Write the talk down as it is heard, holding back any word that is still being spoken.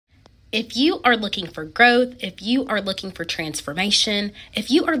If you are looking for growth, if you are looking for transformation, if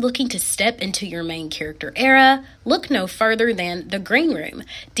you are looking to step into your main character era, look no further than The Green Room.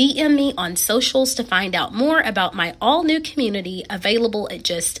 DM me on socials to find out more about my all-new community available at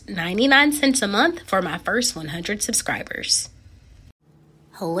just 99 cents a month for my first 100 subscribers.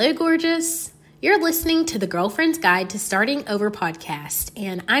 Hello, gorgeous. You're listening to the Girlfriend's Guide to Starting Over podcast,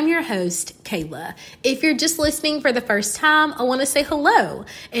 and I'm your host, Kayla. If you're just listening for the first time, I want to say hello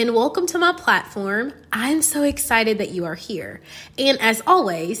and welcome to my platform. I'm so excited that you are here. And as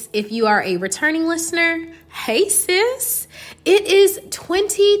always, if you are a returning listener, hey sis, it is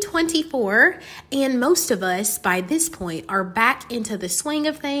 2024 and most of us by this point are back into the swing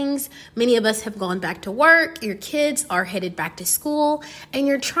of things. Many of us have gone back to work, your kids are headed back to school, and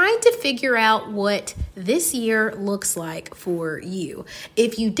you're trying to figure out what this year looks like for you.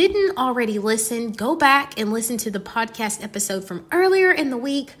 If you didn't already listen, go back and listen to the podcast episode from earlier in the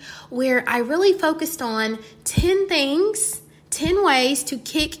week where I really focused on 10 ways to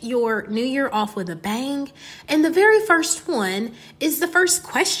kick your new year off with a bang. And the very first one is the first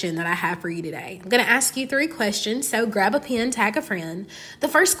question that I have for you today. I'm going to ask you 3 questions, so grab a pen, tag a friend. The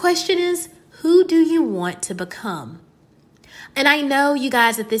first question is, who do you want to become? And I know you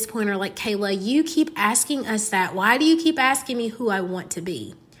guys at this point are like, Kayla, you keep asking us that. Why do you keep asking me who I want to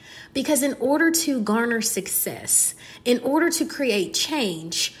be? Because in order to garner success, in order to create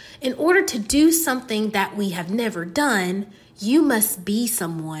change, in order to do something that we have never done, you must be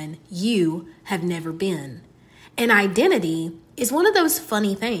someone you have never been. And identity is one of those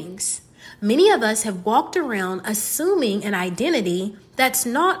funny things. Many of us have walked around assuming an identity that's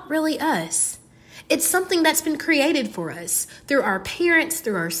not really us. It's something that's been created for us through our parents,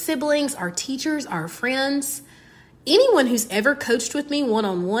 through our siblings, our teachers, our friends. Anyone who's ever coached with me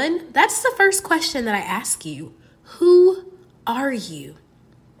one-on-one, that's the first question that I ask you. Who are you?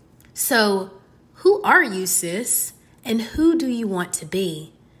 So, who are you, sis? And who do you want to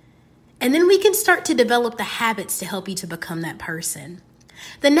be? And then we can start to develop the habits to help you to become that person.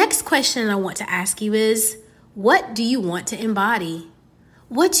 The next question I want to ask you is, what do you want to embody?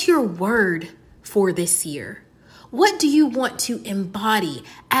 What's your word for this year? What do you want to embody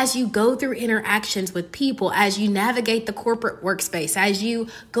as you go through interactions with people, as you navigate the corporate workspace, as you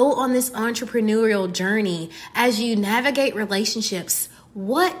go on this entrepreneurial journey, as you navigate relationships?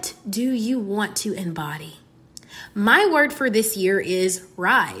 What do you want to embody? My word for this year is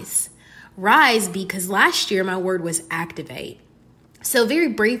rise. Rise because last year my word was activate. So very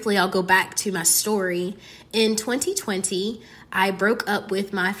briefly, I'll go back to my story. In 2020, I broke up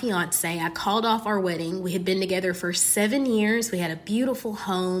with my fiance. I called off our wedding. We had been together for 7 years. We had a beautiful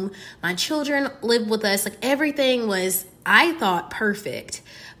home. My children lived with us. Like everything was, I thought, perfect.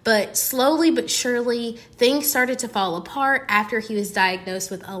 But slowly but surely, things started to fall apart after he was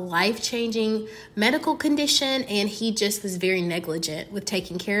diagnosed with a life-changing medical condition, and he just was very negligent with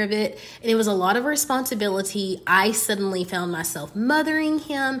taking care of it. And it was a lot of responsibility. I suddenly found myself mothering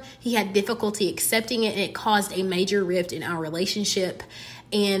him. He had difficulty accepting it, and it caused a major rift in our relationship.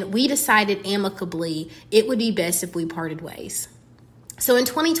 And we decided amicably it would be best if we parted ways. So in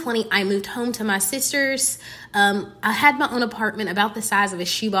 2020, I moved home to my sister's. I had my own apartment about the size of a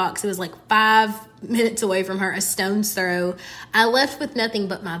shoebox. It was like 5 minutes away from her, a stone's throw. I left with nothing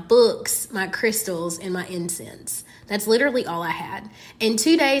but my books, my crystals, and my incense. That's literally all I had. And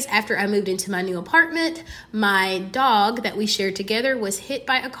 2 days after I moved into my new apartment, my dog that we shared together was hit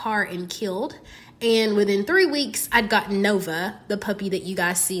by a car and killed. And within 3 weeks, I'd gotten Nova, the puppy that you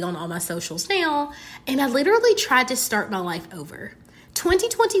guys see on all my socials now. And I literally tried to start my life over.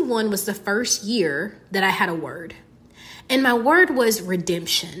 2021 was the first year that I had a word. And my word was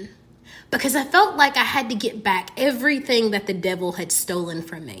redemption. Because I felt like I had to get back everything that the devil had stolen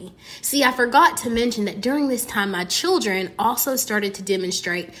from me. See, I forgot to mention that during this time, my children also started to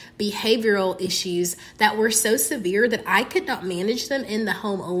demonstrate behavioral issues that were so severe that I could not manage them in the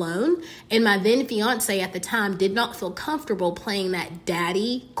home alone. And my then fiance at the time did not feel comfortable playing that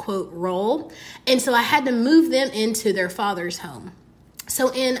daddy, quote, role. And so I had to move them into their father's home. So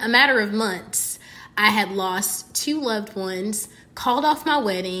in a matter of months, I had lost 2 loved ones, called off my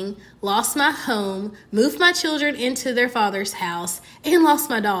wedding, lost my home, moved my children into their father's house, and lost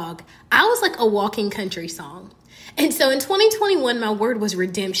my dog. I was like a walking country song. And so in 2021, my word was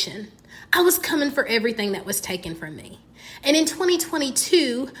redemption. I was coming for everything that was taken from me. And in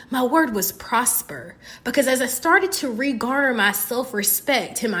 2022, my word was prosper, because as I started to regarner my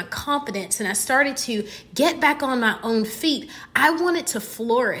self-respect and my confidence, and I started to get back on my own feet, I wanted to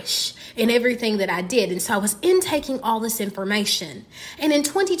flourish in everything that I did. And so I was intaking all this information. And in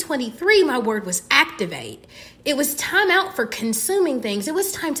 2023, my word was activate. It was time out for consuming things. It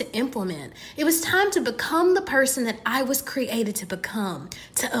was time to implement. It was time to become the person that I was created to become,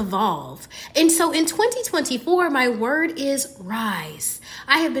 to evolve. And so in 2024, my word is rise.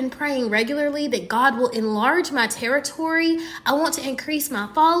 I have been praying regularly that God will enlarge my territory. I want to increase my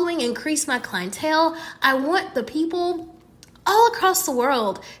following, increase my clientele. I want the people all across the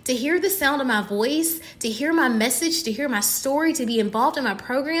world to hear the sound of my voice, to hear my message, to hear my story, to be involved in my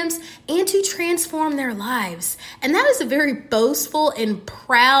programs, and to transform their lives. And that is a very boastful and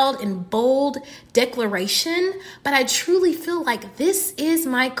proud and bold declaration, but I truly feel like this is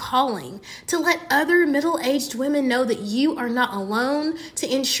my calling, to let other middle-aged women know that you are not alone,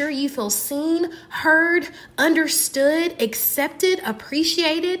 to ensure you feel seen, heard, understood, accepted,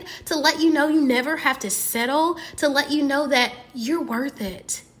 appreciated, to let you know you never have to settle, to let you know that you're worth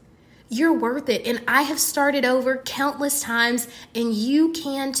it. You're worth it. And I have started over countless times, and you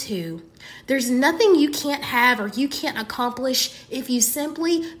can too. There's nothing you can't have or you can't accomplish if you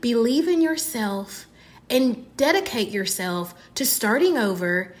simply believe in yourself and dedicate yourself to starting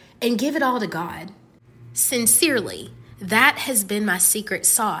over and give it all to God. Sincerely, that has been my secret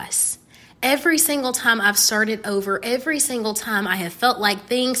sauce. Every single time I've started over, every single time I have felt like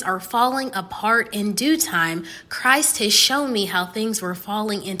things are falling apart in due time, Christ has shown me how things were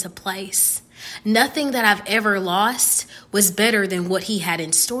falling into place. Nothing that I've ever lost was better than what He had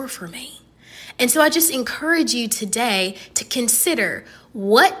in store for me. And so I just encourage you today to consider,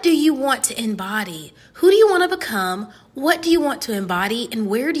 what do you want to embody? Who do you want to become? What do you want to embody? And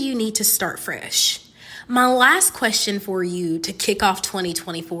where do you need to start fresh? My last question for you to kick off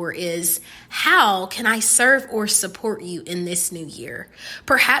 2024 is, how can I serve or support you in this new year?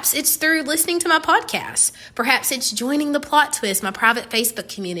 Perhaps it's through listening to my podcast. Perhaps it's joining the Plot Twist, my private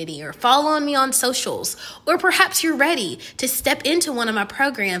Facebook community, or following me on socials. Or perhaps you're ready to step into one of my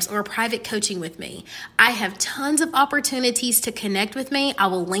programs or private coaching with me. I have tons of opportunities to connect with me. I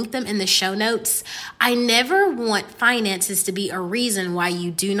will link them in the show notes. I never want finances to be a reason why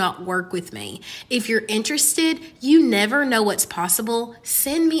you do not work with me. If you're interested, you never know what's possible,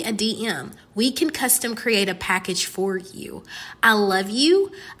 send me a DM. We can custom create a package for you. I love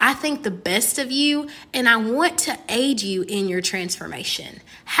you. I think the best of you, and I want to aid you in your transformation.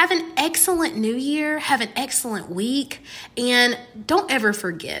 Have an excellent new year. Have an excellent week. And don't ever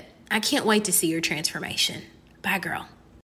forget, I can't wait to see your transformation. Bye, girl.